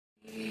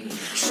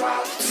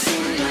What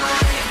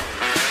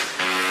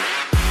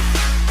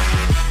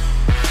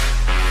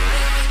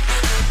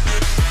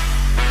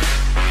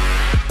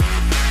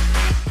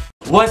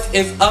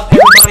is up,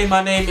 everybody?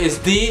 My name is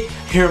D.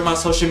 Here are my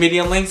social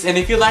media links, and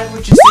if you like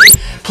what you see,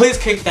 please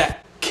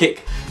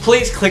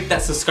click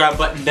that subscribe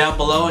button down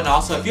below. And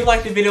also, if you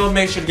like the video,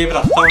 make sure to give it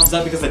a thumbs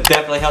up because it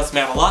definitely helps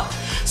me out a lot.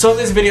 So in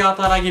this video, I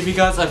thought I'd give you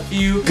guys a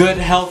few good,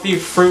 healthy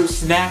fruit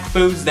snack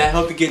foods that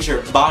help you get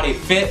your body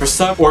fit for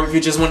some, or if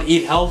you just want to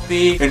eat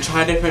healthy and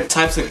try different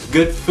types of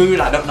good food.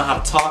 I don't know how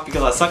to talk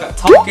because I suck at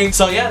talking.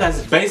 So yeah,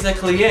 that's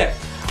basically it.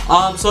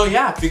 So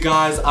yeah, if you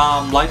guys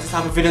like this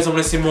type of videos and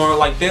want to see more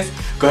like this,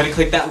 go ahead and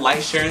click that like,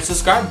 share, and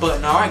subscribe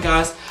button. Alright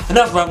guys,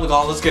 enough rambling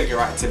on, let's get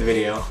right into the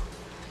video.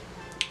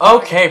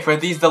 Okay, for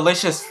these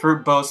delicious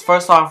fruit bowls,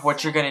 first off,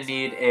 what you're gonna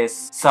need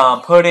is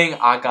some pudding.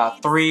 I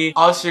got 3.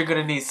 Also, you're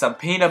gonna need some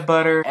peanut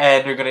butter,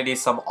 and you're gonna need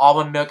some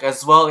almond milk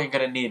as well. You're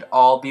gonna need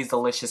all these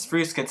delicious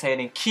fruits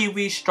containing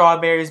kiwi,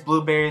 strawberries,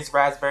 blueberries,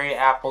 raspberry,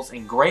 apples,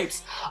 and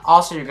grapes.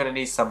 Also, you're gonna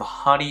need some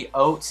honey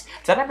oats.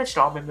 Did I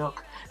mention almond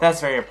milk?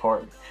 That's very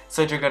important.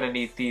 So you're gonna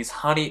need these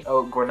honey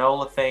oat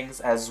granola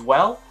things as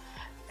well.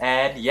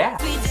 And yeah.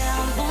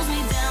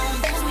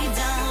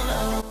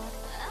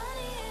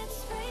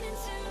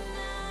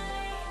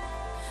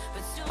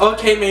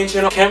 Okay, main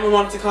channel. Camera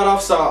wanted to cut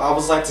off, so I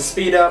was like to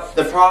speed up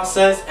the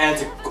process and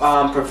to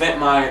prevent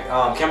my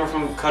camera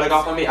from cutting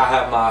off on me. I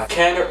have my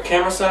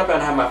camera set up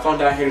and I have my phone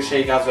down here to show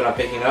you guys what I'm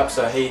picking up.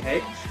 So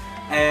hey.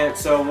 And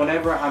so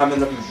whenever I'm in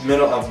the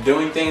middle of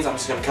doing things, I'm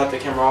just gonna cut the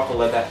camera off and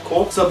let that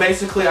cool. So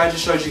basically, I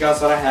just showed you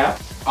guys what I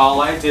have.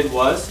 All I did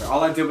was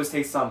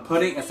take some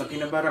pudding and some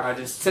peanut butter. I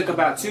just took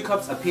about 2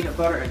 cups of peanut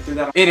butter and threw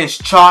that on. It is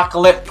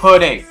chocolate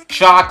pudding.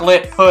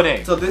 Chocolate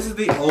pudding. So this is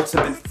the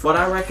ultimate. What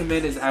I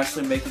recommend is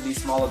actually making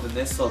these smaller than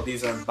this, so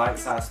these are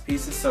bite-sized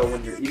pieces. So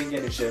when you're eating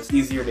it, it's just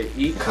easier to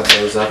eat. Cut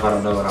those up. I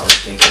don't know what I was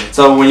thinking.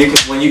 So when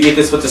you eat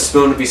this with a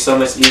spoon, it'll be so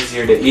much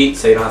easier to eat.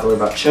 So you don't have to worry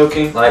about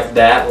choking like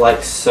that,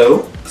 like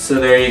so. So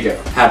there you go.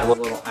 Have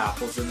little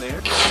apples in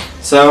there.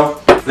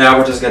 So now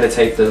we're just gonna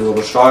take the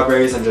little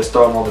strawberries and just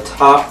throw them on the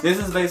top. This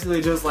is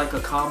basically just like a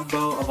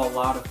combo of a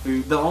lot of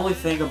food. The only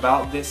thing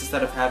about this,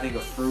 instead of having a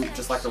fruit,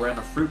 just like a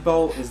random fruit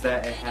bowl, is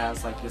that it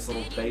has like this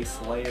little base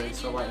layer and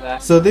stuff like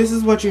that. So this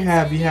is what you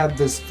have. You have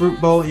this fruit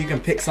bowl. You can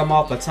pick some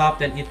off the top,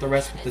 then eat the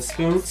rest with the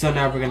spoon. So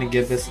now we're gonna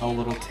give this a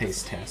little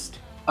taste test.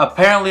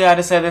 Apparently I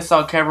just said this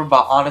on camera,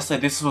 but honestly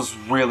this was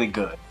really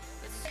good.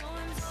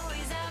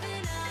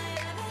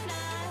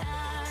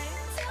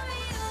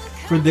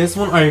 For this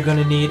one, all you're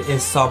gonna need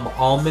is some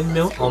almond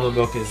milk. Almond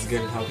milk is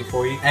good and healthy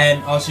for you.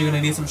 And also you're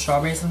gonna need some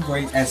strawberries, some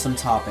grapes, and some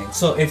toppings.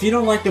 So if you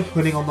don't like the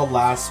pudding on the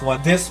last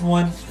one, this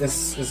one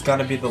is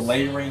gonna be the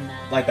layering,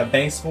 like the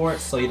base for it,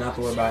 so you don't have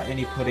to worry about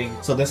any pudding.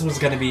 So this one's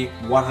gonna be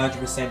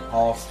 100%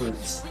 all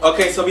fruits.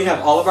 Okay, so we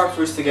have all of our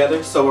fruits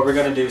together. So what we're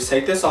gonna do is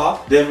take this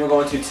off. Then we're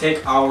going to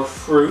take our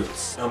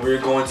fruits and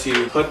we're going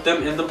to put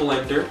them in the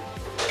blender.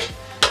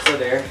 So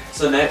there.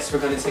 So next we're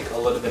gonna take a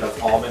little bit of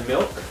almond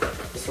milk.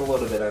 Just a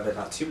little bit of it,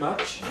 not too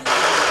much.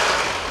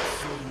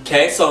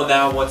 Okay, so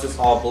now once it's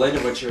all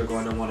blended, what you're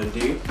going to want to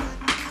do,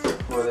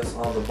 pour this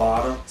on the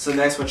bottom. So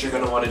next what you're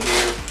going to want to do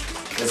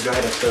is go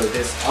ahead and throw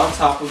this on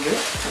top of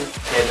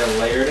it. And then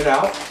layer it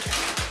out.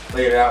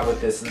 Layer it out with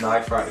this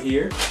knife right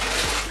here.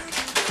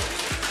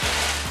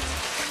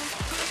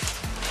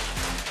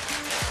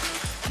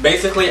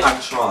 Basically,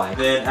 I'm trying.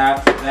 Then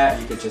after that,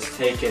 you could just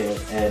take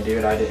it and do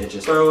what I did and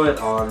just throw it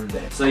on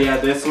there. So yeah,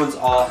 this one's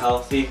all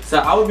healthy. So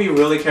I would be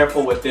really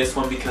careful with this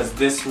one because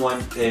this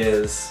one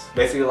is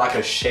basically like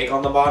a shake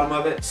on the bottom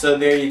of it. So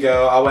there you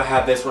go. I would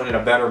have this one in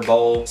a better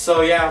bowl.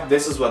 So yeah,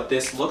 this is what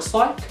this looks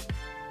like.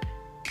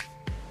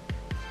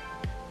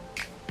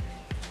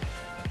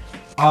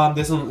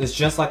 This one is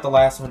just like the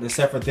last one,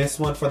 except for this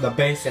one, for the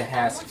base, it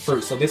has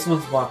fruit. So this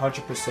one's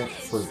 100%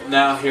 fruit.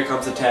 Now here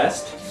comes the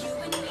test.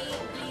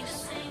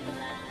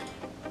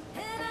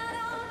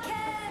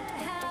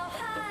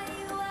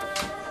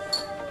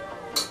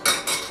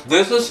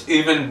 This is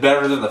even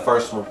better than the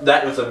first one.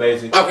 That was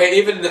amazing. Okay,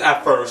 even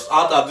at first,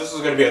 I thought this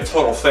was going to be a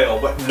total fail,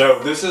 but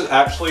no, this is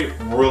actually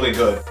really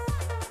good.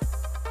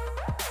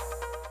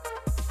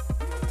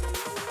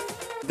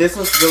 This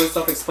one's really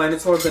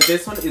self-explanatory, but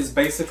this one is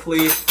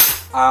basically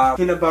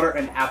peanut butter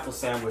and apple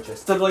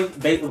sandwiches. So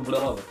basically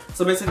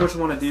what you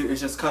want to do is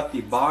just cut the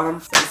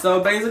bottom.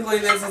 So basically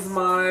this is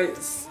my...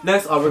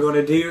 Next, all we're going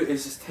to do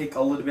is just take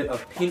a little bit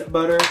of peanut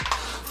butter.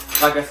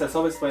 Like I said,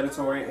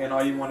 self-explanatory, and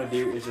all you want to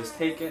do is just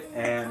take it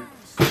and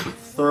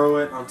throw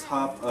it on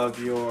top of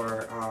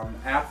your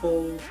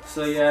apple.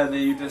 So yeah,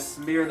 then you just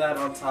smear that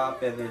on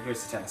top, and then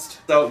here's the test.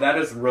 So that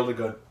is really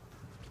good.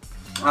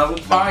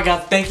 Alright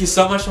guys, thank you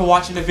so much for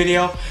watching the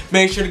video.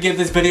 Make sure to give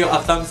this video a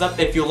thumbs up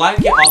if you like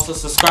it. Also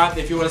subscribe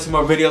if you want to see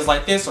more videos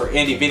like this or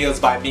any videos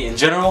by me in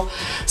general.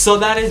 So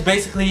that is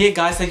basically it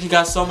guys. Thank you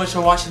guys so much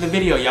for watching the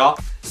video, y'all.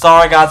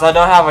 Sorry guys, I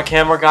don't have a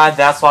camera guy.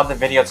 That's why the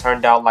video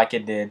turned out like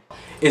it did.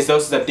 It's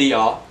those of D,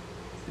 y'all.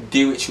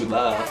 Do what you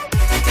love.